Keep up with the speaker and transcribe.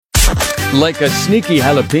Like a sneaky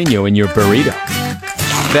jalapeno in your burrito.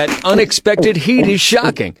 That unexpected heat is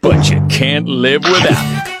shocking, but you can't live without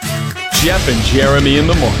it. Jeff and Jeremy in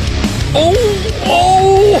the morning.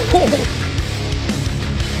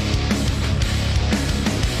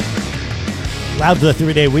 Loud the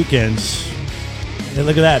 3-day weekends. And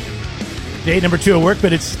look at that. Day number 2 of work,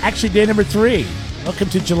 but it's actually day number 3. Welcome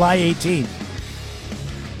to July 18th.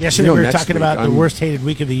 Yesterday we were talking about the worst hated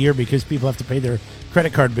week of the year because people have to pay their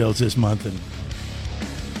credit card bills this month. And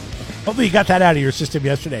hopefully you got that out of your system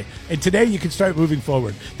yesterday. And today you can start moving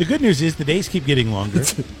forward. The good news is the days keep getting longer,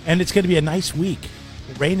 and it's going to be a nice week.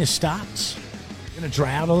 The rain has stopped. It's going to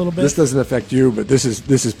dry out a little bit. This doesn't affect you, but this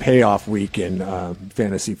is payoff week in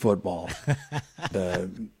fantasy football.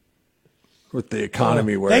 With the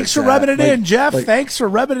economy where thanks for rubbing it in, Jeff. Thanks for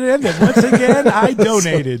rubbing it in. And once again, I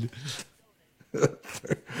donated.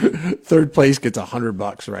 Third place gets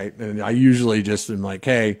 $100, right? And I usually just am like,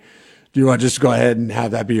 hey, do you want to just go ahead and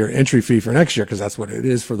have that be your entry fee for next year? Because that's what it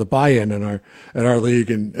is for the buy-in in our league.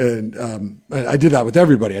 And I did that with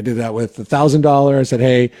everybody. I did that with $1,000. I said,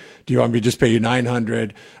 hey, do you want me to just pay you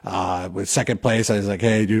 $900? With second place, I was like,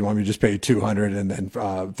 hey, do you want me to just pay you $200? And then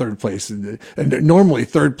third place, and normally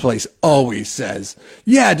third place always says,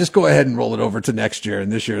 yeah, just go ahead and roll it over to next year. And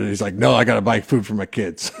this year he's like, no, I got to buy food for my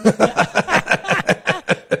kids.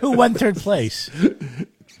 Who won third place?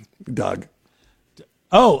 Doug.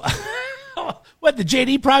 Oh. What, the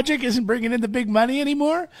JD Project isn't bringing in the big money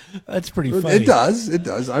anymore? That's pretty funny. It does.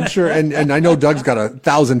 I'm sure. And I know Doug's got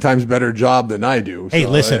 1,000 times better job than I do. Hey,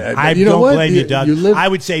 listen, I don't blame you, Doug. I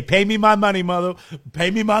would say, pay me my money, mother. Pay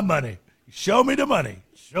me my money. Show me the money.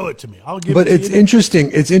 Show it to me. I'll give it to you. But it's interesting.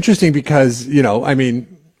 It's interesting because, I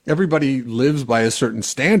mean, everybody lives by a certain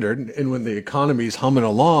standard. And when the economy's humming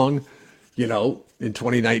along, in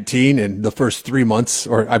 2019 and the first 3 months,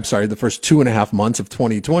 the first 2.5 months of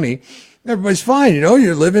 2020, everybody's fine.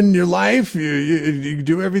 You're living your life, you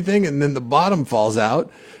do everything, and then the bottom falls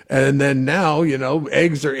out. And then now,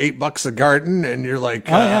 eggs are $8 a carton, and you're like,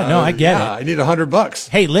 oh, yeah, no, I get it. I need $100.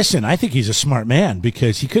 Hey, listen, I think he's a smart man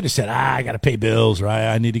because he could have said, I got to pay bills,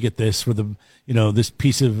 right? I need to get this for the, this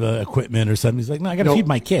piece of equipment or something. He's like, no, I got to feed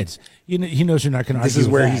my kids. He knows you're not going to argue This is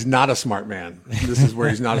where with he's not a smart man. This is where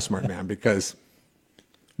he's not a smart man because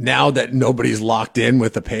now that nobody's locked in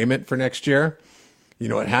with the payment for next year, you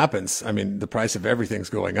know what happens? I mean, the price of everything's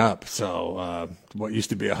going up. So what used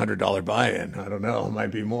to be $100 buy-in, I don't know, it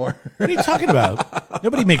might be more. What are you talking about?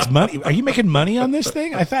 Nobody makes money. Are you making money on this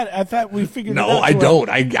thing? I thought we figured it out. No, I don't.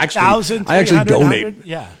 I actually donate.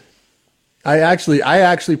 Yeah. I actually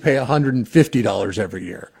pay $150 every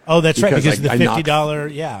year. Oh, that's right, because of the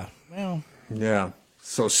 $50. Yeah. Well. Yeah.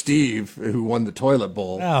 So Steve, who won the toilet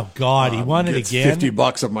bowl. Oh God, he won it again.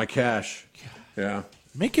 $50 of my cash. Yeah.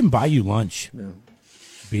 Make him buy you lunch. Yeah.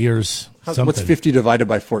 Beers. Something. What's 50 divided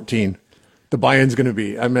by 14? The buy-in's going to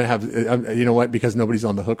be. I'm going to have. You know what? Because nobody's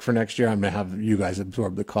on the hook for next year, I'm going to have you guys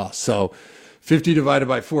absorb the cost. So, 50 divided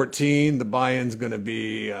by 14, the buy-in's going to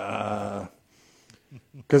be.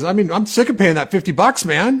 Because I'm sick of paying that $50,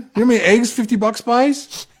 man. You know how many eggs $50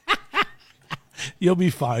 buys? You'll be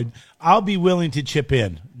fine. I'll be willing to chip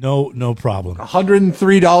in. No problem.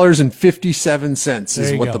 $103.57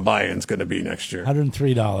 is what the buy-in's going to be next year.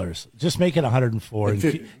 $103. Just make it $104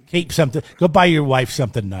 and keep something. Go buy your wife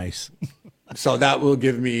something nice. So that will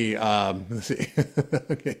give me. Let's see.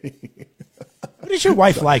 Okay. What is your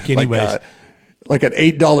wife like, anyways? Like an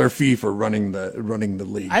 $8 fee for running the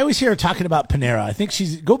league. I always hear her talking about Panera. I think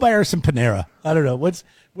go buy her some Panera. I don't know what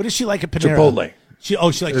is she like at Panera? Chipotle. She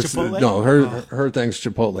likes Chipotle? No, her thing's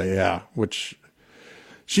Chipotle, yeah. Which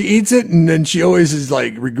she eats it and then she always is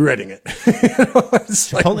like regretting it.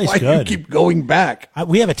 It's Chipotle's like, why good. do you keep going back?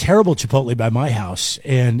 We have a terrible Chipotle by my house,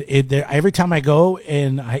 and every time I go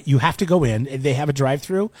and you have to go in. They have a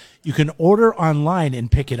drive-through. You can order online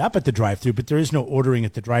and pick it up at the drive-through, but there is no ordering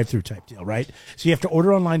at the drive-through type deal, right? So you have to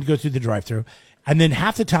order online to go through the drive-through. And then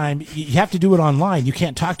half the time, you have to do it online. You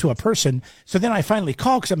can't talk to a person. So then I finally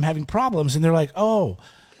call because I'm having problems. And they're like, we're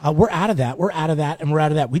out of that. We're out of that. And we're out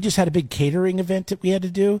of that. We just had a big catering event that we had to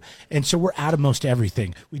do. And so we're out of most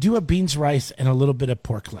everything. We do have beans, rice, and a little bit of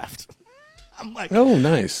pork left. I'm like, oh,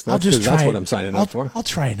 nice. That's what I'm signing up for. I'll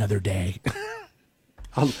try another day.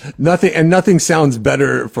 Nothing sounds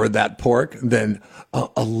better for that pork than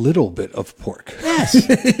a little bit of pork. Yes.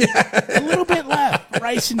 Yeah. A little bit left.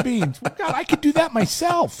 Rice and beans. God, I could do that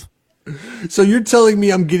myself. So you're telling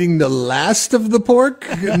me I'm getting the last of the pork?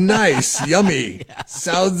 Nice. Yummy. Yeah.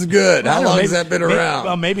 Sounds good. How long has that been around?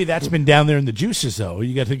 Well, maybe that's been down there in the juices, though.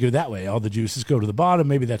 You got to think of it that way. All the juices go to the bottom.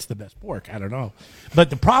 Maybe that's the best pork. I don't know. But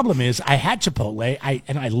the problem is I had Chipotle,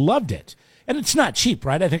 and I loved it. And it's not cheap,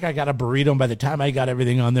 right? I think I got a burrito, and by the time I got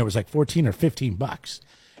everything on there, it was like $14 or $15.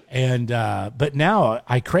 And but now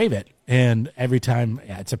I crave it, and every time,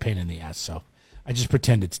 it's a pain in the ass. So I just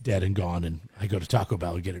pretend it's dead and gone, and I go to Taco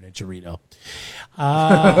Bell and get an Enchilito.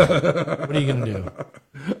 What are you going to do?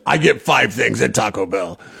 I get 5 things at Taco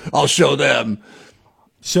Bell. I'll show them.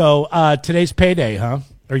 So today's payday, huh?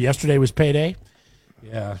 Or yesterday was payday?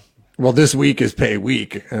 Yeah. Well, this week is pay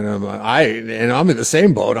week, and I'm in the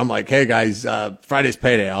same boat. I'm like, hey guys, Friday's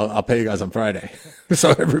payday. I'll pay you guys on Friday.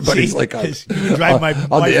 So everybody's like on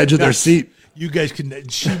the edge of their seat. You guys can.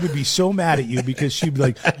 She would be so mad at you because she'd be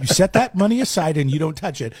like, "You set that money aside and you don't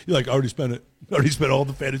touch it." You're like, "I already spent it. I already spent all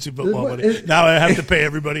the fantasy football money. Now I have to pay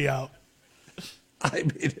everybody out." I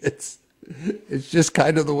mean, it's just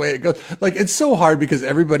kind of the way it goes. Like, it's so hard because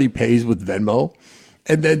everybody pays with Venmo.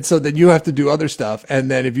 And then, so then you have to do other stuff. And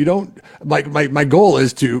then if you don't, my goal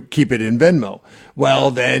is to keep it in Venmo. Well,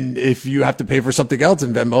 then if you have to pay for something else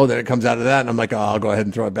in Venmo, then it comes out of that. And I'm like, oh, I'll go ahead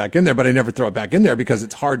and throw it back in there. But I never throw it back in there because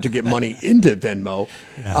it's hard to get money into Venmo,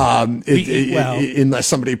 unless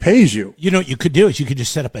somebody pays you. You know what you could do is you could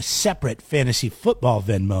just set up a separate fantasy football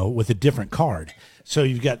Venmo with a different card. So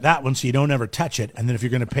you've got that one, so you don't ever touch it. And then if you're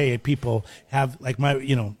going to pay people, have like I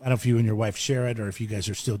don't know if you and your wife share it or if you guys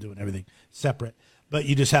are still doing everything separate. But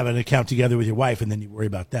you just have an account together with your wife, and then you worry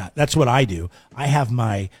about that. That's what I do. I have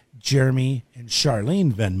my Jeremy and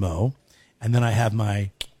Charlene Venmo, and then I have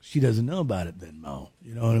my she doesn't know about it Venmo.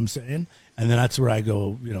 You know what I'm saying? And then that's where I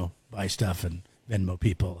go, buy stuff and Venmo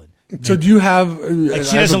people. And so do you have?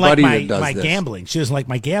 She doesn't like my gambling. She doesn't like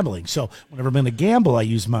my gambling. So whenever I'm going to gamble, I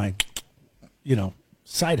use my,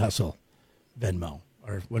 side hustle Venmo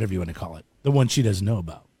or whatever you want to call it, the one she doesn't know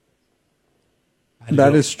about.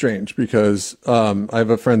 That is strange because I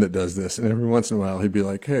have a friend that does this, and every once in a while he'd be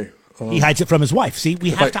like, hey. He hides it from his wife. See,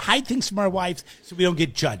 we have to hide things from our wives so we don't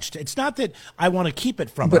get judged. It's not that I want to keep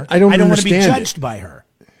it from her. I don't want to be judged by her.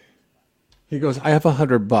 He goes, I have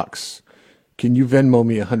 $100. Can you Venmo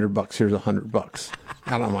me $100? Here's $100.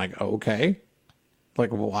 And I'm like, okay.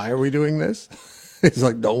 Like, why are we doing this? He's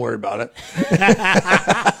like, don't worry about it.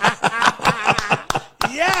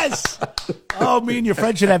 Yes. Oh, me and your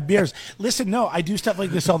friend should have beers. Listen, no, I do stuff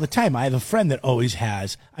like this all the time. I have a friend that always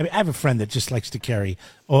has. I have a friend that just likes to carry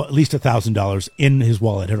at least $1,000 in his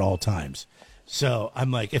wallet at all times. So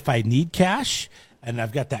I'm like, if I need cash and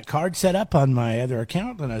I've got that card set up on my other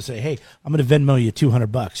account, then I say, hey, I'm going to Venmo you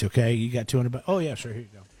 $200. Okay, you got $200? Oh yeah, sure. Here you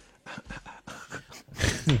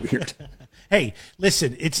go. Weird. Hey,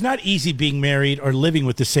 listen, it's not easy being married or living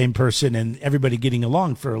with the same person and everybody getting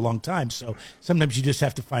along for a long time. So sometimes you just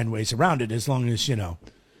have to find ways around it as long as, you don't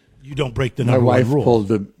break the number one rule. My wife pulled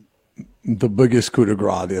the biggest coup de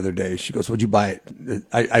grace the other day. She goes, what'd you buy it?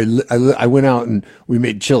 I went out and we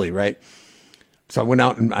made chili, right? So I went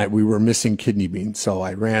out and we were missing kidney beans. So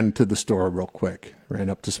I ran to the store real quick, ran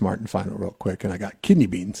up to Smart and Final real quick, and I got kidney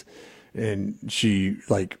beans. And she,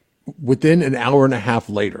 within an hour and a half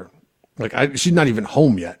later, she's not even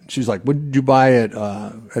home yet. She's like, what did you buy at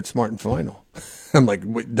Smart and Final? I'm like,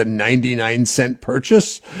 the 99-cent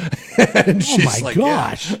purchase? And she's like,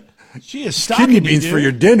 gosh. Yeah. She is stocking kidney beans for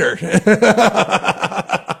your dinner.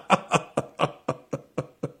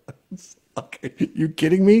 You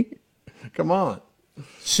kidding me? Come on.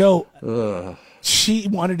 So she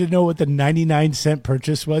wanted to know what the 99-cent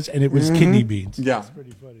purchase was, and it was kidney beans. Yeah. That's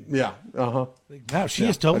pretty funny. Yeah. Uh-huh. Wow, she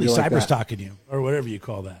is totally cyber stalking you, or whatever you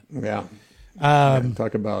call that. Yeah.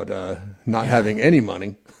 Talk about not having any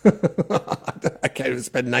money. I can't even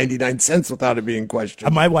spend 99 cents without it being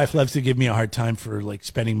questioned. My wife loves to give me a hard time for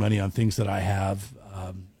spending money on things that I have,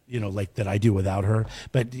 that I do without her.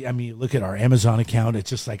 But I mean, look at our Amazon account. It's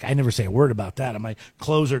just I never say a word about that. And my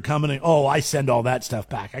clothes are coming. I send all that stuff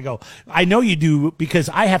back. I go, I know you do because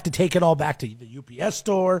I have to take it all back to the UPS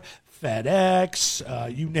store,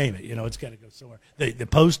 FedEx, you name it. It's got to go somewhere. The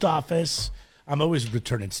post office. I'm always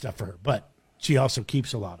returning stuff for her, but she also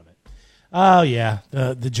keeps a lot of it. Oh, yeah,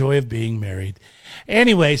 the joy of being married.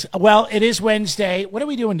 Anyways, well, it is Wednesday. What are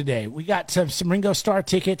we doing today? We got some Ringo Starr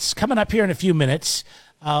tickets coming up here in a few minutes.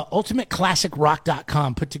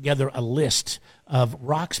 UltimateClassicRock.com put together a list of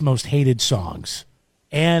rock's most hated songs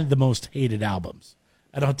and the most hated albums.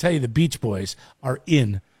 And I'll tell you, the Beach Boys are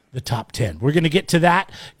in the top 10. We're going to get to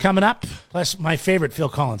that coming up, plus my favorite, Phil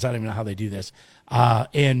Collins. I don't even know how they do this,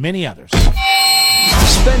 and many others.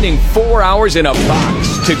 Spending 4 hours in a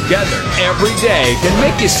box together every day can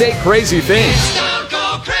make you say crazy things. Don't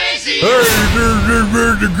go crazy.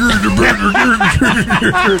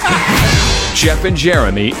 Jeff and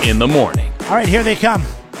Jeremy in the morning. All right, here they come.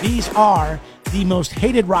 These are the most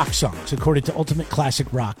hated rock songs, according to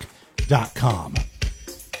UltimateClassicRock.com.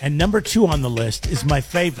 And number 2 on the list is my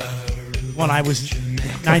favorite when I was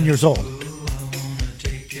 9 years old.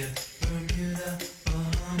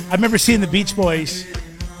 I remember seeing the Beach Boys.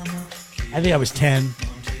 I think I was 10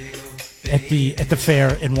 at the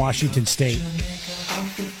fair in Washington State.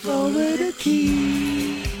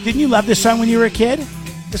 Didn't you love this song when you were a kid?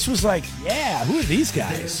 This was like, yeah, who are these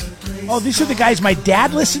guys? Oh, these are the guys my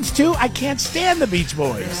dad listens to? I can't stand the Beach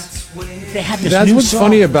Boys. They had this That's new what's song.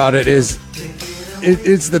 funny about it is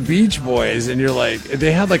it's the Beach Boys, and you're like,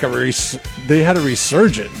 they had like a resurgence,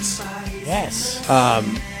 Yes.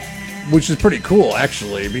 which is pretty cool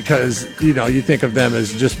actually, because you think of them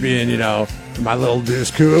as just being My Little Deuce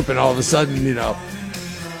Coupe, and all of a sudden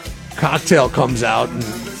Cocktail comes out and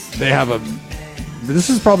they have this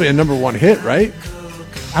is probably a number 1 hit, right?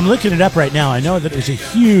 I'm looking it up right now. I know that it was a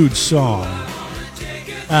huge song.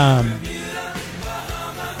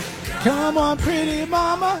 Come on, pretty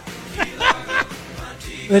mama.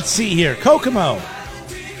 Let's see here. Kokomo,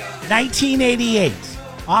 1988.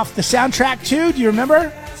 Off the soundtrack, too. Do you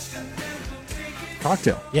remember?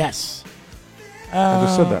 Cocktail. Yes. I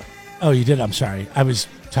just said that. Oh, you did? I'm sorry. I was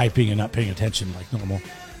typing and not paying attention like normal.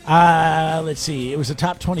 Let's see. It was a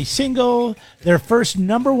top 20 single. Their first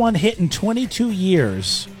number 1 hit in 22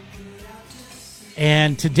 years.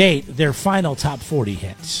 And to date, their final top 40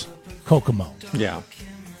 hits. Kokomo. Yeah.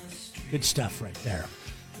 Good stuff right there.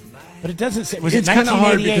 But it doesn't say. Was It's it kind of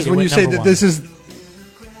hard 1988 because it when you went say number that one?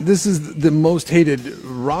 this is the most hated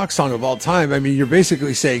rock song of all time, I mean, you're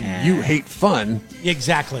basically saying you hate fun.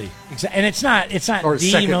 Exactly. And it's not Or the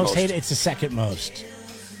second most most. hated. It's the second most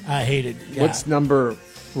hated. Yeah. What's number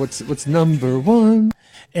 1?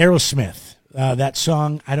 Aerosmith. That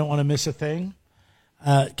song, I Don't Want to Miss a Thing,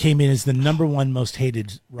 came in as the number 1 most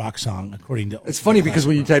hated rock song, according to... It's funny because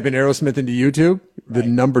when you type in Aerosmith into YouTube, the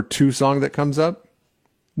number 2 song that comes up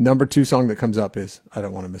is I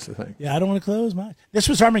Don't Want to Miss a Thing. Yeah, I don't want to close my... This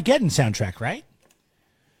was Armageddon soundtrack, right?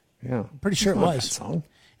 Yeah. Pretty sure it It's not a was. bad song.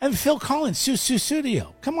 And Phil Collins,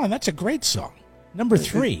 Studio. Come on, that's a great song. Number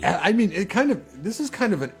 3. I mean, this is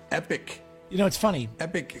kind of an epic It's funny.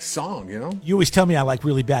 song, You always tell me I like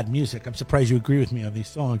really bad music. I'm surprised you agree with me on these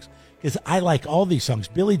songs because I like all these songs.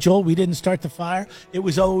 Billy Joel, We Didn't Start the Fire. It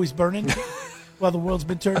Was Always Burning while the world's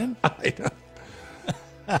been turning. I know.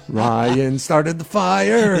 Ryan started the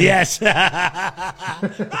fire. Yes.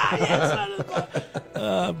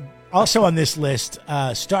 Also on this list,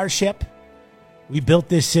 Starship, We Built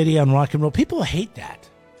This City on Rock and Roll. People hate that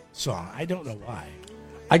song. I don't know why.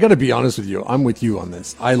 I got to be honest with you. I'm with you on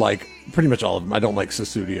this. I like pretty much all of them. I don't like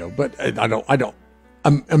Sussudio, but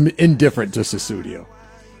I'm indifferent to Sussudio.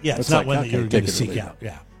 Yeah, it's It's not like, one that okay, you're take going to it or seek leave it. out.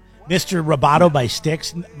 Yeah. Mr. Roboto by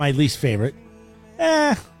Styx, my least favorite.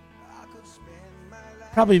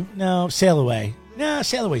 Probably, no, Sail Away. No,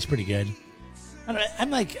 Sail Away's pretty good. I'm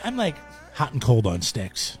like hot and cold on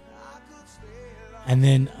Styx. And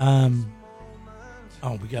then,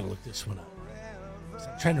 we got to look this one up.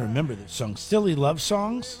 I'm trying to remember this song. Silly Love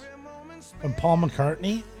Songs from Paul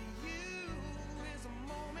McCartney.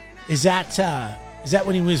 Is that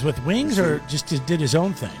when he was with Wings or just did his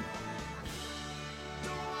own thing?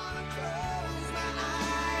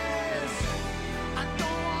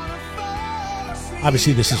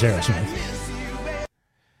 Obviously, this is Aerosmith.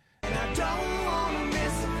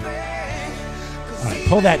 All right,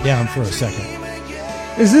 pull that down for a second.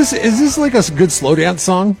 Is this like a good slow dance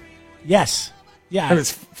song? Yes. Yeah. And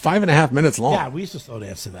it's 5.5 minutes long. Yeah, we used to slow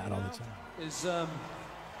dance to that all the time. This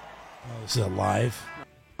is a live.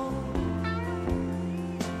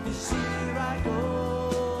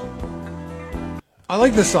 I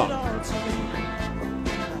like this song.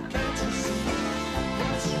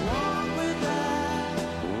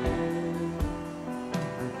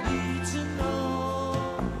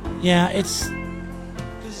 Yeah, it's...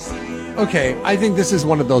 Okay, I think this is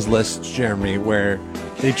one of those lists, Jeremy, where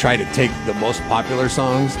they try to take the most popular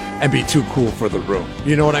songs and be too cool for the room.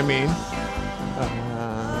 You know what I mean? Oh,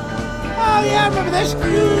 yeah, I remember this.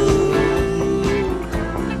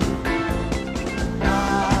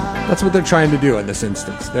 That's what they're trying to do in this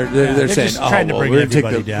instance. They're they're saying, just trying to bring we're gonna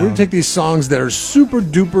everybody down. We're gonna take these songs that are super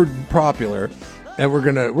duper popular, and we're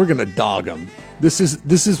gonna dog them. This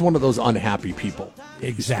is one of those unhappy people.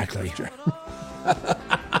 Exactly.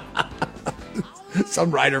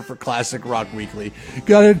 Some writer for Classic Rock Weekly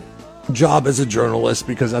got a job as a journalist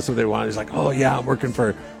because that's what they wanted. He's like, oh yeah, I'm working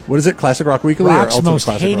for, what is it, Classic Rock Weekly? Rock's or Ultimate Most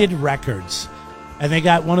Classic Hated Rock? Records. And they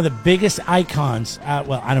got one of the biggest icons,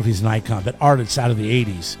 well, I don't know if he's an icon, but artists out of the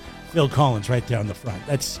 80s, Phil Collins right there on the front.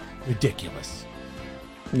 That's ridiculous.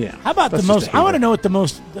 Yeah. How about that's the just most, a I want to hater. know what the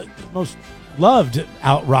most loved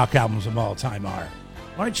out rock albums of all time are.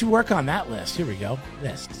 Why don't you work on that list? Here we go.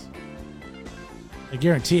 Lists. I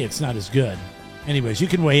guarantee it's not as good. Anyways, you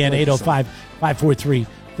can weigh in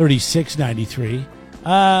 805-543-3693.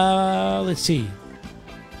 Let's see.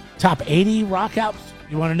 Top 80 rock albums.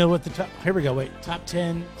 You want to know what the top... Here we go. Wait. Top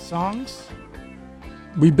 10 songs?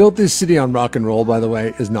 We Built This City on Rock and Roll, by the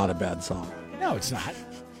way, is not a bad song. No, it's not.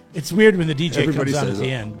 It's weird when the DJ Everybody comes on at says the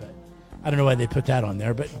it. end. But I don't know why they put that on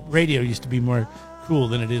there. But radio used to be more cool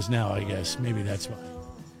than it is now, I guess. Maybe that's why.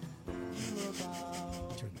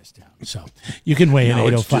 Turn this down. So you can weigh in No,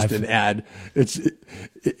 it's 805. just an ad.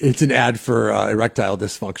 It's an ad for erectile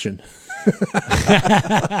dysfunction.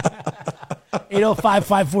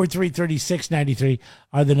 805-543-3693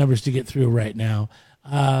 are the numbers to get through right now.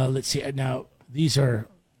 Let's see. Now, these are...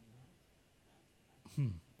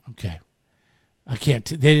 Okay. I can't...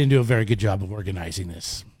 They didn't do a very good job of organizing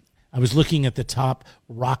this. I was looking at the top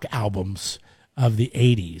rock albums of the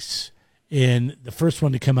 80s, and the first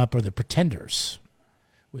one to come up are The Pretenders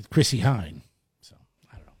with Chrissy Hine. So,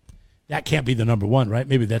 I don't know. That can't be the number one, right?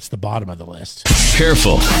 Maybe that's the bottom of the list.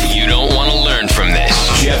 Careful. You don't want to learn from this.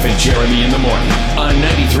 Jeff and Jeremy in the morning on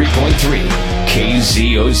 93.3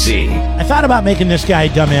 KZOZ. I thought about making this guy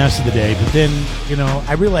dumbass of the day, but then,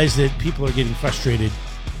 I realized that people are getting frustrated,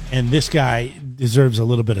 and this guy deserves a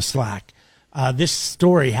little bit of slack. This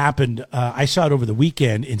story happened, I saw it over the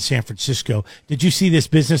weekend in San Francisco. Did you see this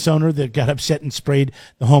business owner that got upset and sprayed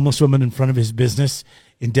the homeless woman in front of his business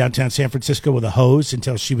in downtown San Francisco with a hose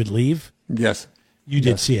until she would leave? Yes. You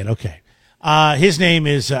did see it. Okay. His name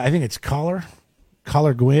is, I think it's Collar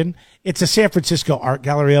Gwynn. It's a San Francisco art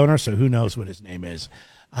gallery owner, so who knows what his name is.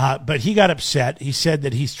 But he got upset. He said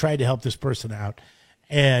that he's tried to help this person out,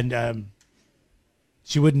 and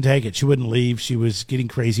she wouldn't take it. She wouldn't leave. She was getting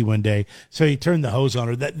crazy one day, so he turned the hose on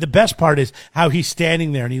her. The best part is how he's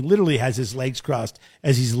standing there, and he literally has his legs crossed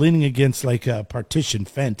as he's leaning against like a partition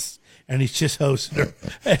fence, and he's just hosing her.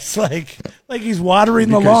 It's like he's watering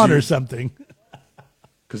the lawn or something.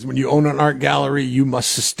 Because when you own an art gallery, you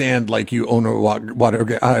must stand like you own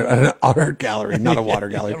an art gallery, not a water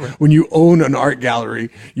gallery. When you own an art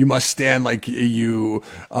gallery, you must stand like you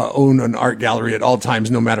own an art gallery at all times,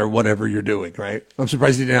 no matter whatever you're doing, right? I'm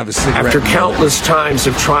surprised he didn't have a cigarette. After countless times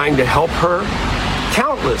of trying to help her,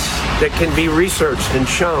 countless that can be researched and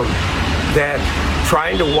shown, that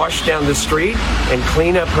trying to wash down the street and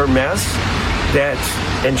clean up her mess,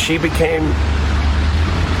 and she became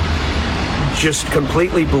just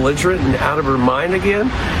completely belligerent and out of her mind again,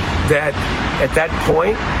 that at that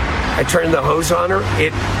point, I turned the hose on her.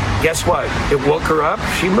 Guess what? It woke her up.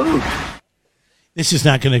 She moved. This is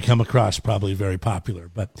not going to come across probably very popular,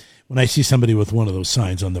 but when I see somebody with one of those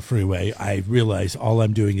signs on the freeway, I realize all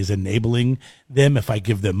I'm doing is enabling them if I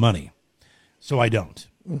give them money. So I don't.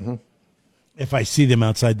 Mm-hmm. If I see them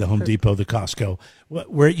outside the Home Depot, the Costco,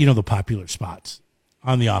 where the popular spots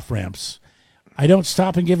on the off-ramps, I don't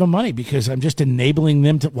stop and give them money because I'm just enabling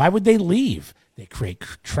them to. Why would they leave? They create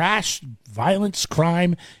trash, violence,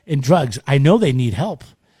 crime, and drugs. I know they need help,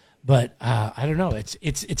 but I don't know.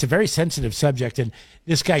 It's a very sensitive subject, and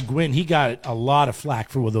this guy Gwynn, he got a lot of flack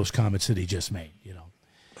for those comments that he just made.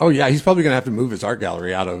 Oh yeah, he's probably going to have to move his art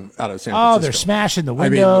gallery out of San Francisco. Oh, they're smashing the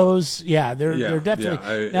windows. They're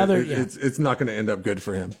definitely now they're. It's not going to end up good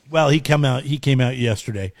for him. Well, he came out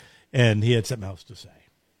yesterday, and he had something else to say.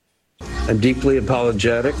 I'm deeply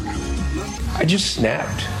apologetic. I just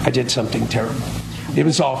snapped. I did something terrible. It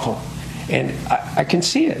was awful. And I can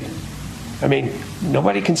see it. I mean,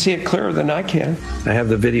 nobody can see it clearer than I can. I have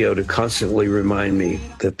the video to constantly remind me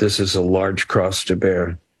that this is a large cross to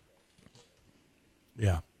bear.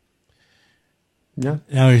 Yeah. Yeah.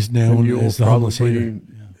 Now he's known as the homeless hater. Yeah.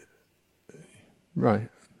 Right.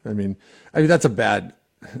 I mean, that's a bad.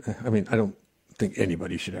 I don't think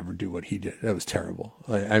anybody should ever do what he did. That was terrible.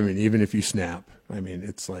 Even if you snap,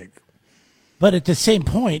 it's like. But at the same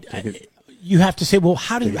point, you have to say, well,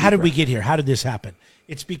 how did we get here? How did this happen?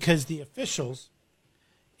 It's because the officials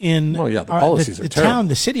in the policies the are terrible. town,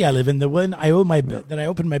 the city I live in, the one I own that I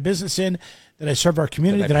opened my business in, that I serve our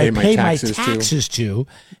community, that I pay my taxes to,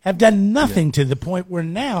 have done nothing to the point where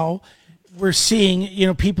now we're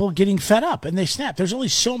seeing people getting fed up and they snap. There's only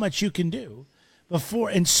so much you can do before,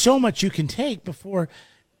 and so much you can take before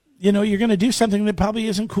you're going to do something that probably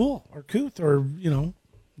isn't cool or couth or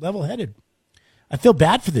level-headed. I feel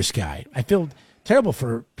bad for this guy. I feel terrible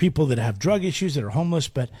for people that have drug issues, that are homeless,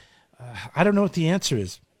 but I don't know what the answer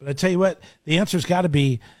is. But I tell you what, the answer's got to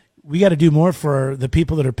be, we got to do more for the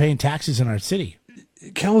people that are paying taxes in our city.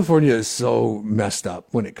 California is so messed up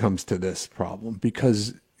when it comes to this problem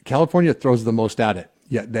because California throws the most at it,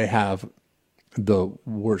 yet they have the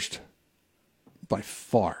worst, by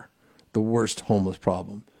far, the worst homeless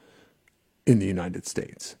problem in the United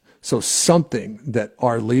States. So something that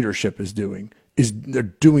our leadership is doing is they're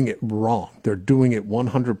doing it wrong. They're doing it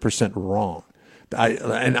 100% wrong.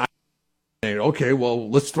 I say, okay, well,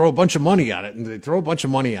 let's throw a bunch of money at it. And they throw a bunch of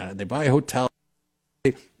money at it. They buy a hotel.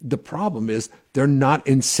 The problem is they're not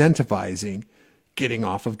incentivizing getting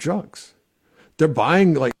off of drugs. They're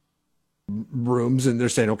buying like rooms and they're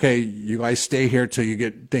saying, okay, you guys stay here till you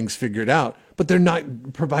get things figured out. But they're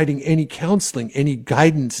not providing any counseling, any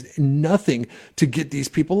guidance, nothing to get these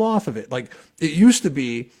people off of it. Like it used to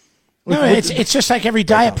be. No, it's just like every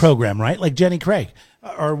diet program, right? Like Jenny Craig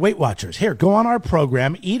or Weight Watchers. Here, go on our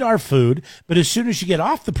program, eat our food, but as soon as you get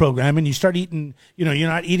off the program and you start eating, you're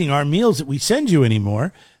not eating our meals that we send you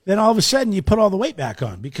anymore, then all of a sudden you put all the weight back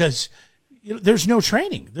on because there's no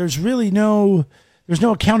training. There's no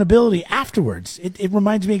accountability afterwards. It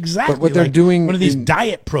reminds me exactly what they're like doing one of these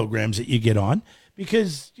diet programs that you get on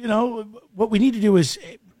because, what we need to do is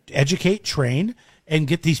educate, train, and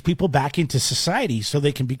get these people back into society so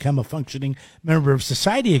they can become a functioning member of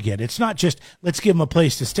society again. It's not just let's give them a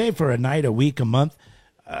place to stay for a night, a week, a month,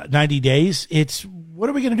 90 days. It's what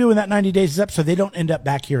are we going to do when that 90 days is up so they don't end up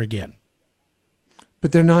back here again?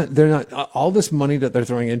 But they're not, all this money that they're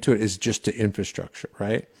throwing into it is just to infrastructure,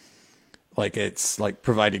 right? Like it's like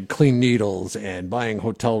providing clean needles and buying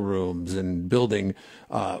hotel rooms and building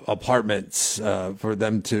apartments for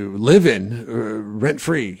them to live in rent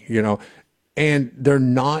free, and they're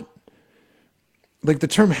not like the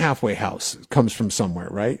term halfway house comes from somewhere,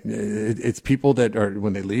 right? It's people that are,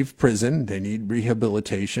 when they leave prison, they need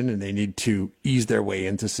rehabilitation and they need to ease their way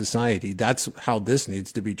into society. That's how this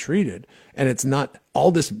needs to be treated. And it's not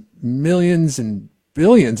all this millions and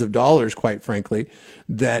billions of dollars, quite frankly,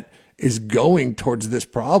 that is going towards this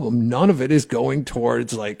problem. None of it is going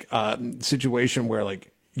towards like a situation where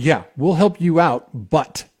like, yeah, we'll help you out,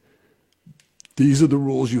 but these are the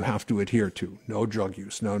rules you have to adhere to. No drug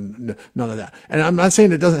use, none of that. And I'm not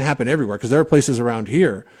saying it doesn't happen everywhere because there are places around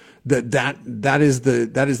here that is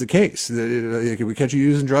the case. If we catch you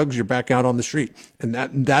using drugs, you're back out on the street, and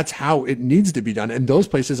that's how it needs to be done. And those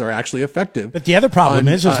places are actually effective. But the other problem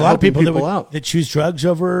is there's a lot of people that choose drugs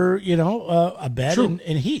over a bed and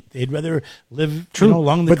heat. They'd rather live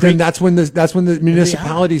along the. But then that's when the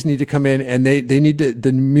municipalities need to come in, and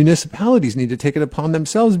the municipalities need to take it upon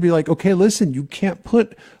themselves and be like, okay, listen, you can't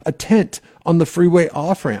put a tent on the freeway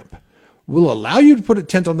off ramp. We'll allow you to put a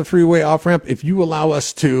tent on the freeway off ramp if you allow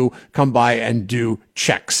us to come by and do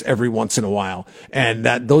checks every once in a while. And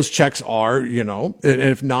that those checks are, and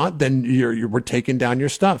if not, then we're taking down your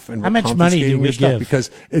stuff and how much money do we give? Because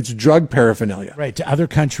it's drug paraphernalia. Right, to other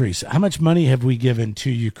countries. How much money have we given to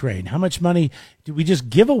Ukraine? How much money do we just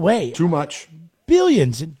give away? Too much.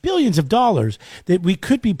 Billions and billions of dollars that we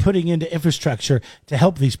could be putting into infrastructure to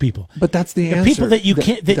help these people. But that's the answer. People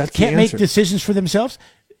that can't make decisions for themselves.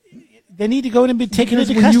 They need to go in and be taken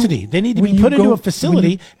into custody. They need to be put into a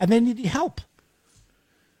facility, and they need help.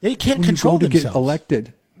 They can't control themselves. When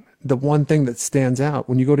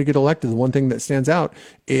you go to get elected, the one thing that stands out,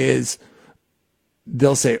 is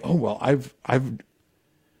they'll say, oh, well, I've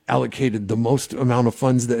allocated the most amount of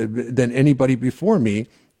funds than anybody before me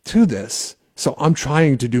to this. So I'm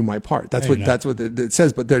trying to do my part. That's what it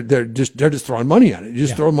says. But they're just throwing money at it. You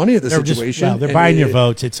just throw money at the situation. They're buying your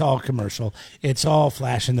votes. It's all commercial. It's all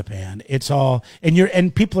flash in the pan. It's all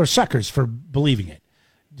and people are suckers for believing it.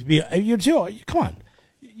 Come on,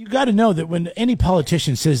 you got to know that when any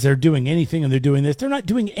politician says they're doing anything and they're doing this, they're not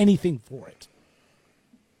doing anything for it.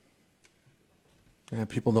 Yeah,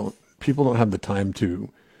 people don't have the time to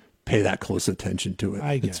pay that close attention to it.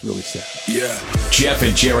 I guess. It's really sad. Yeah. Jeff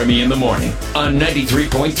and Jeremy in the morning on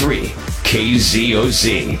 93.3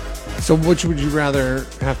 KZOZ. So which would you rather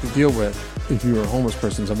have to deal with if you were a homeless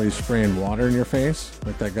person, somebody spraying water in your face,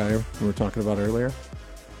 like that guy we were talking about earlier,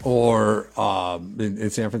 or in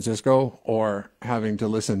San Francisco, or having to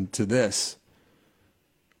listen to this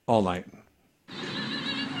all night?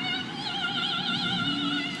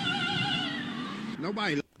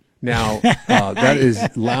 Nobody. Now, that is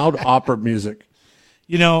loud opera music.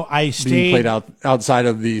 I stayed being played outside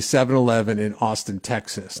of the 7-Eleven in Austin,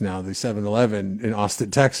 Texas. Now, the 7-Eleven in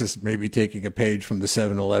Austin, Texas may be taking a page from the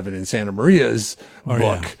 7-Eleven in Santa Maria's book.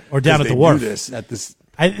 Yeah. Or down at the wharf. This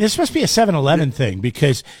must be a 7-Eleven thing,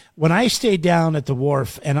 because when I stayed down at the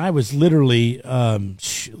wharf, and I was literally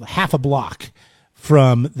half a block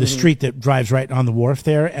from the street that drives right on the wharf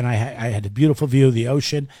there, and I had a beautiful view of the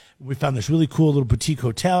ocean. We found this really cool little boutique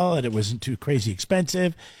hotel, and it wasn't too crazy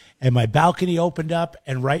expensive. And my balcony opened up,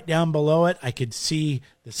 and right down below it, I could see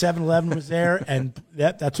the 7-Eleven was there, and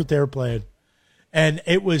that's what they were playing. And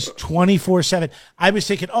it was 24/7. I was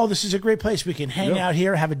thinking, oh, this is a great place. We can hang out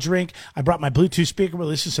here, have a drink. I brought my Bluetooth speaker. We'll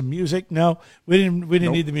listen to some music. No, we didn't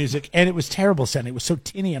need the music. And it was terrible sounding. It was so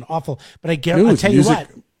tinny and awful. But I'll tell you what.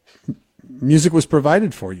 Music was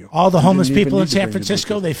provided for you. All the homeless people in San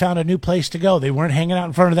Francisco, they found a new place to go. They weren't hanging out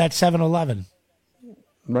in front of that 7-Eleven.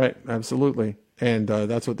 Right, absolutely. And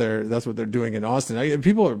that's what they're doing in Austin.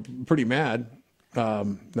 People are pretty mad.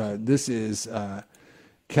 This is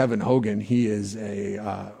Kevin Hogan. He is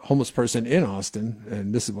a homeless person in Austin,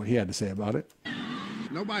 and this is what he had to say about it.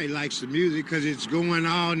 Nobody likes the music because it's going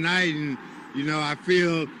all night, and I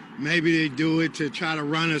feel maybe they do it to try to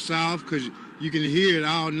run us off because you can hear it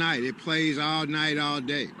all night. It plays all night, all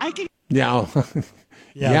day.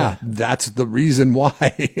 Yeah, that's the reason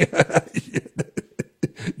why.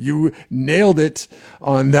 You nailed it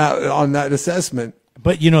on that assessment.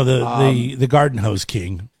 But the garden hose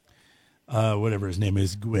king, whatever his name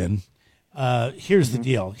is, Gwynn. Here's the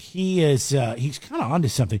deal. He's kind of onto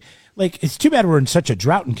something. Like, it's too bad we're in such a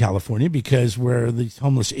drought in California, because where these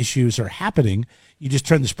homeless issues are happening, you just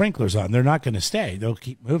turn the sprinklers on. They're not going to stay. They'll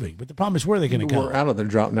keep moving. But the problem is, where are they going to go? We're out of the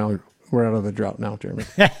drought now. Jeremy.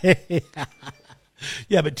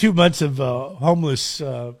 Yeah, but 2 months of homeless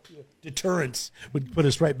deterrence would put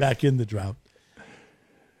us right back in the drought.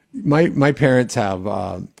 My parents have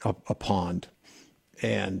a pond,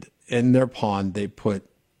 and in their pond they put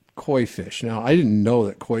koi fish. Now, I didn't know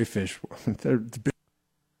that koi fish, they're big,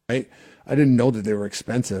 right? I didn't know that they were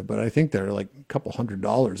expensive, but I think they're like a couple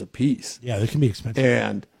 $100 a piece. Yeah, they can be expensive.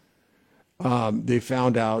 And they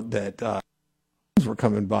found out that were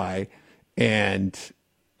coming by and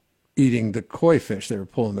eating the koi fish. They were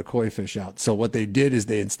pulling the koi fish out. So what they did is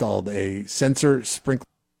they installed a sensor sprinkler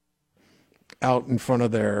out in front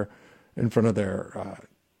of their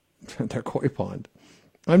their koi pond.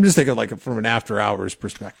 I'm just thinking, like, from an after hours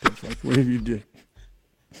perspective. Like, what have you do?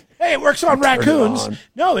 Hey, it works on raccoons.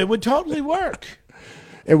 No, it would totally work.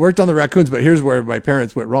 It worked on the raccoons, but here's where my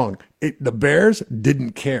parents went wrong. The bears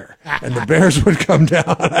didn't care, and the bears would come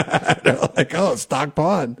down. They're like, "Oh, stock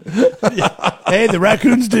pond." Hey, the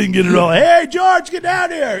raccoons didn't get it all. Hey, George, get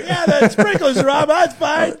down here. Yeah, the sprinklers are on. That's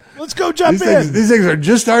fine. Let's go jump in. These things are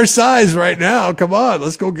just our size right now. Come on,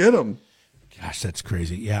 let's go get them. Gosh, that's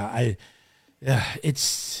crazy. Yeah,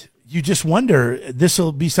 it's, you just wonder, this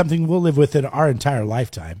will be something we'll live with in our entire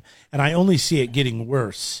lifetime, and I only see it getting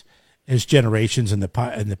worse as generations and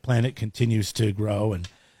the planet continues to grow. And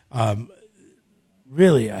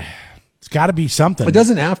really, it's got to be something. It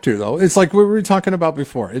doesn't have to, though. It's like we were talking about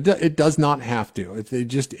before. It does not have to. If they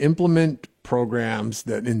just implement programs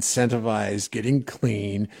that incentivize getting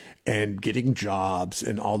clean and getting jobs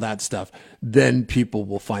and all that stuff, then people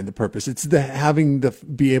will find the purpose. It's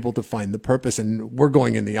be able to find the purpose. And we're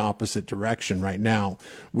going in the opposite direction right now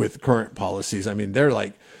with current policies. I mean, they're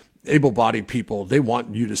like, able-bodied people, they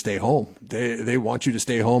want you to stay home. They want you to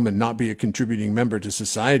stay home and not be a contributing member to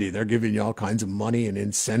society. They're giving you all kinds of money and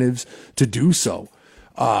incentives to do so.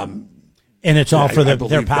 And it's all for their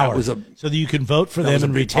power, so that you can vote for them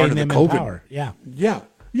and retain them in power. Yeah,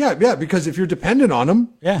 because if you're dependent on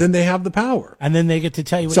them, then they have the power. And then they get to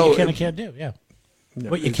tell you what you can and can't do. Yeah,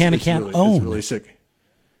 what you can and can't own. It's really sick.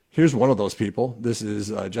 Here's one of those people. This is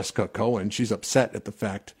Jessica Cohen. She's upset at the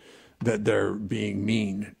fact that they're being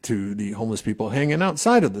mean to the homeless people hanging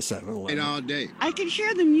outside of the 7-Eleven. All day. I could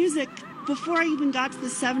hear the music before I even got to the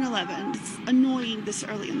 7-Eleven. It's annoying this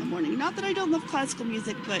early in the morning. Not that I don't love classical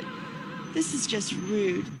music, but this is just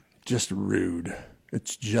rude. Just rude.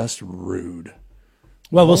 It's just rude.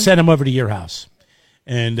 Well, we'll send them over to your house,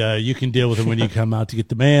 and you can deal with them when you come out to get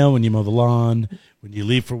the mail, when you mow the lawn, when you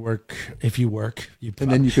leave for work, if you work. You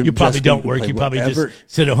probably don't work. You probably just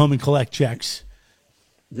sit at home and collect checks.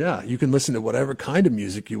 Yeah, you can listen to whatever kind of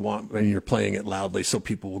music you want when you're playing it loudly so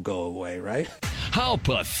people will go away, right? How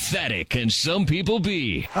pathetic can some people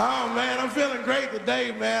be? Oh, man, I'm feeling great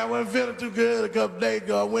today, man. I wasn't feeling too good a couple days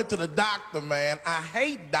ago. I went to the doctor, man. I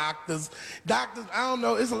hate doctors. Doctors, I don't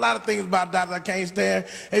know. It's a lot of things about doctors I can't stand.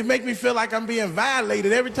 It makes me feel like I'm being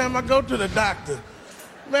violated every time I go to the doctor.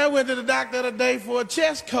 Man, I went to the doctor the other day for a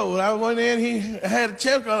chest cold. I went in, he had a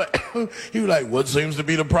chest cold. He was like, "What seems to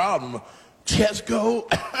be the problem?" Chest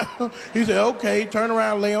cold. He said, "Okay, turn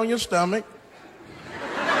around, lay on your stomach."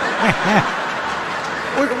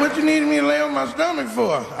 What you need me to lay on my stomach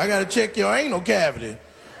for? "I gotta check your anal cavity."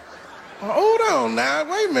 Hold on now,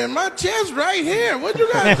 wait a minute, my chest right here. What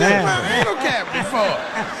you gotta check my anal cavity for?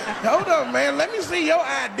 Hold on, man, let me see your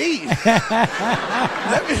ID.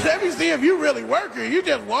 let me see if you really work here. You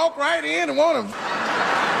just walk right in and want to...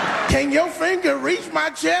 Can your finger reach my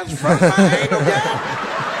chest from my anal cavity?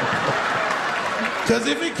 Because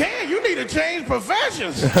if he can, you need to change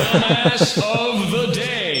professions. Dumbass of the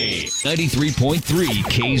day. 93.3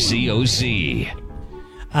 KZOZ.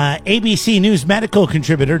 ABC News medical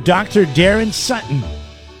contributor Dr. Darren Sutton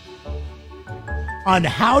on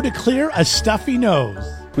how to clear a stuffy nose.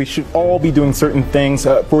 We should all be doing certain things.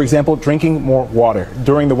 For example, drinking more water.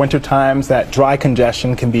 During the winter times, that dry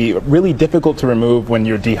congestion can be really difficult to remove when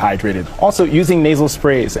you're dehydrated. Also, using nasal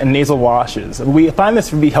sprays and nasal washes. We find this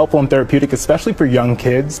to be helpful and therapeutic, especially for young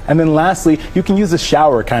kids. And then lastly, you can use a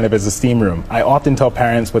shower kind of as a steam room. I often tell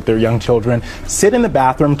parents with their young children, sit in the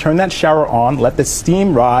bathroom, turn that shower on, let the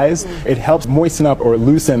steam rise. It helps moisten up or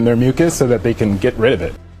loosen their mucus so that they can get rid of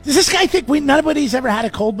it. Does this guy think nobody's ever had a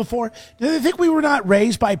cold before? Do they think we were not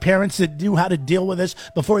raised by parents that knew how to deal with this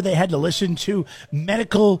before they had to listen to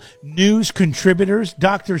medical news contributors?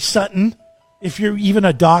 Dr. Sutton, if you're even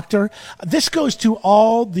a doctor. This goes to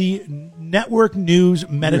all the network news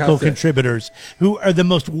medical contributors who are the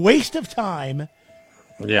most waste of time.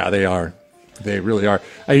 Yeah, they are. They really are.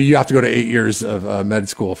 You have to go to 8 years of med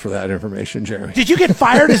school for that information, Jeremy. Did you get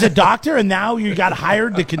fired as a doctor and now you got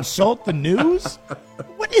hired to consult the news?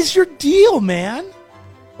 What is your deal, man?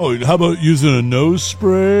 Oh, how about using a nose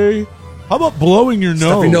spray? How about blowing your nose?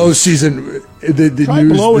 Stuffy nose season.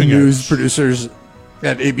 The news producers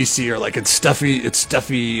at ABC are like, it's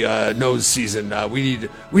stuffy nose season. We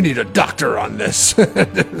need a doctor on this.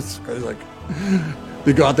 It's like,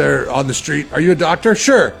 they go out there on the street. Are you a doctor?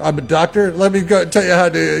 Sure, I'm a doctor. Let me go tell you how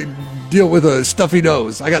to deal with a stuffy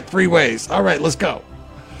nose. I got 3 ways. All right, let's go.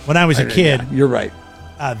 When I was a kid, you're right.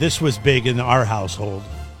 This was big in our household.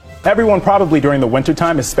 Everyone probably during the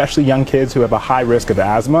wintertime, especially young kids who have a high risk of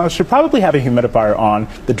asthma, should probably have a humidifier on.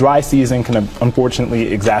 The dry season can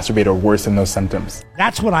unfortunately exacerbate or worsen those symptoms.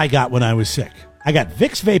 That's what I got when I was sick. I got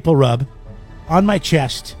Vicks Vapor Rub on my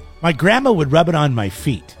chest. My grandma would rub it on my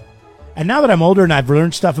feet. And now that I'm older and I've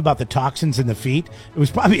learned stuff about the toxins in the feet, it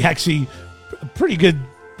was probably actually a pretty good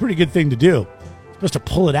thing to do. You're supposed to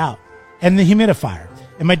pull it out. And the humidifier.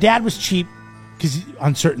 And my dad was cheap because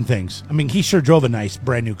on certain things. I mean, he sure drove a nice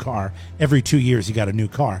brand new car. Every 2 years he got a new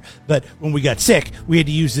car. But when we got sick, we had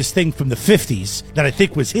to use this thing from the 50s that I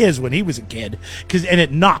think was his when he was a kid. And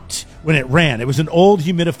it knocked when it ran. It was an old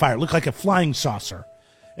humidifier. It looked like a flying saucer.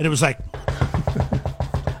 And it was like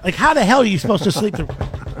how the hell are you supposed to sleep through?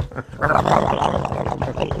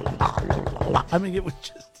 I mean, it was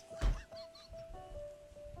just...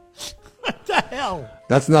 What the hell?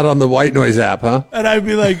 That's not on the white noise app, huh? And I'd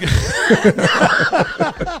be like...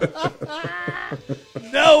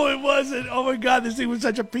 No, it wasn't. Oh, my God, this thing was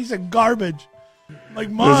such a piece of garbage. Like,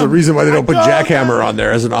 Mom... There's a reason why they don't put Jackhammer on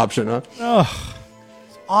there as an option, huh? Oh,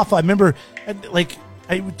 it's awful. I remember, like...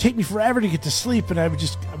 It would take me forever to get to sleep, and I would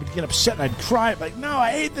get upset, and I'd cry. Like, no,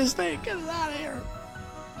 I hate this thing. Get it out of here.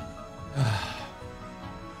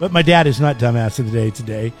 But my dad is not dumbass of the day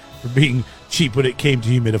today for being cheap when it came to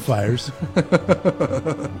humidifiers.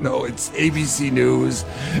 No, it's ABC News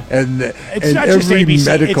and not every just ABC,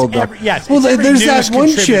 medical doctor. Well, there's that one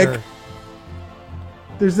chick.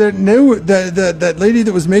 There's that lady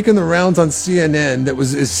that was making the rounds on CNN that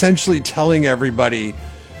was essentially telling everybody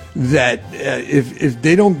that if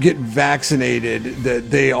they don't get vaccinated,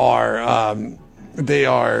 that they are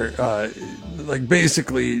like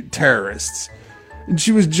basically terrorists. And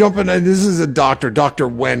she was jumping. And this is a doctor. Dr.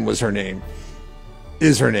 Wen was her name.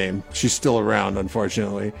 Is her name? She's still around,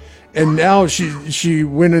 unfortunately. And now she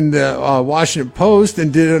went in the Washington Post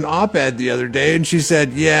and did an op-ed the other day, and she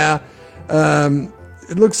said, "Yeah,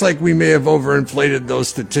 it looks like we may have overinflated those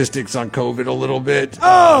statistics on COVID a little bit."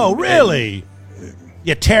 Oh, really?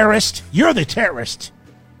 You terrorist. You're the terrorist.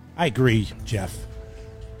 I agree, Jeff.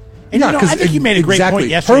 And yeah, I think you made a great point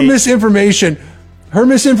yesterday. Her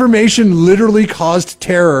misinformation literally caused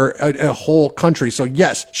terror a whole country. So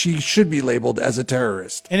yes, she should be labeled as a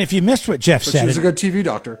terrorist. And if you missed what Jeff said, she was a good TV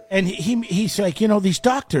doctor. And he's like, these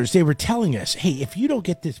doctors, they were telling us, hey, if you don't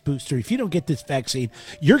get this booster, if you don't get this vaccine,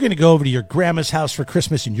 you're going to go over to your grandma's house for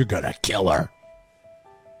Christmas and you're going to kill her.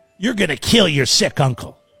 You're going to kill your sick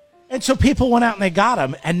uncle. And so people went out and they got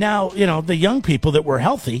him. And now, the young people that were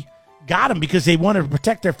healthy got him because they wanted to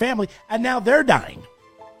protect their family. And now they're dying.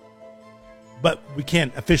 But we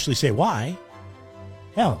can't officially say why.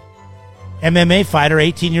 Hell, MMA fighter,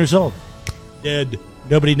 18 years old. Dead.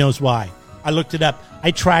 Nobody knows why. I looked it up.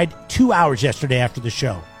 I tried 2 hours yesterday after the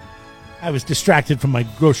show. I was distracted from my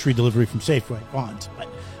grocery delivery from Safeway Bonds. But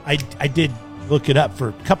I did look it up for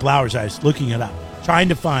a couple hours. I was looking it up, trying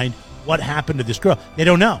to find what happened to this girl. They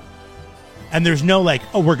don't know. And there's no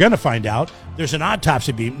we're going to find out. there's an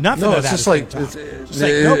autopsy beam. Nothing No, of it's that just is like gonna it's, top.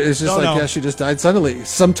 it's just like yeah, she just died suddenly.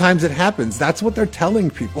 Sometimes it happens. That's what they're telling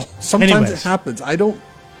people. Sometimes Anyways. it happens. I don't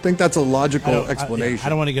think that's a logical I explanation.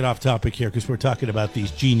 don't want to get off topic here because we're talking about these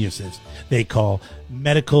geniuses they call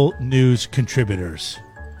medical news contributors.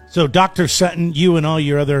 So, Dr. Sutton, you and all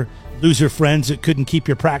your other loser friends that couldn't keep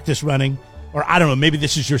your practice running, or I don't know, maybe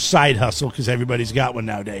this is your side hustle because everybody's got one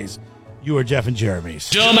nowadays. You are Jeff and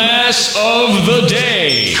Jeremy's Dumbass of the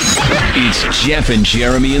Day. It's Jeff and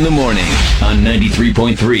Jeremy in the morning on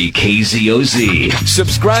 93.3 KZOZ.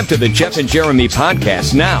 Subscribe to the Jeff and Jeremy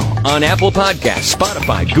podcast now on Apple Podcasts,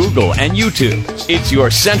 Spotify, Google, and YouTube. It's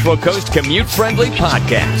your Central Coast commute-friendly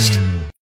podcast.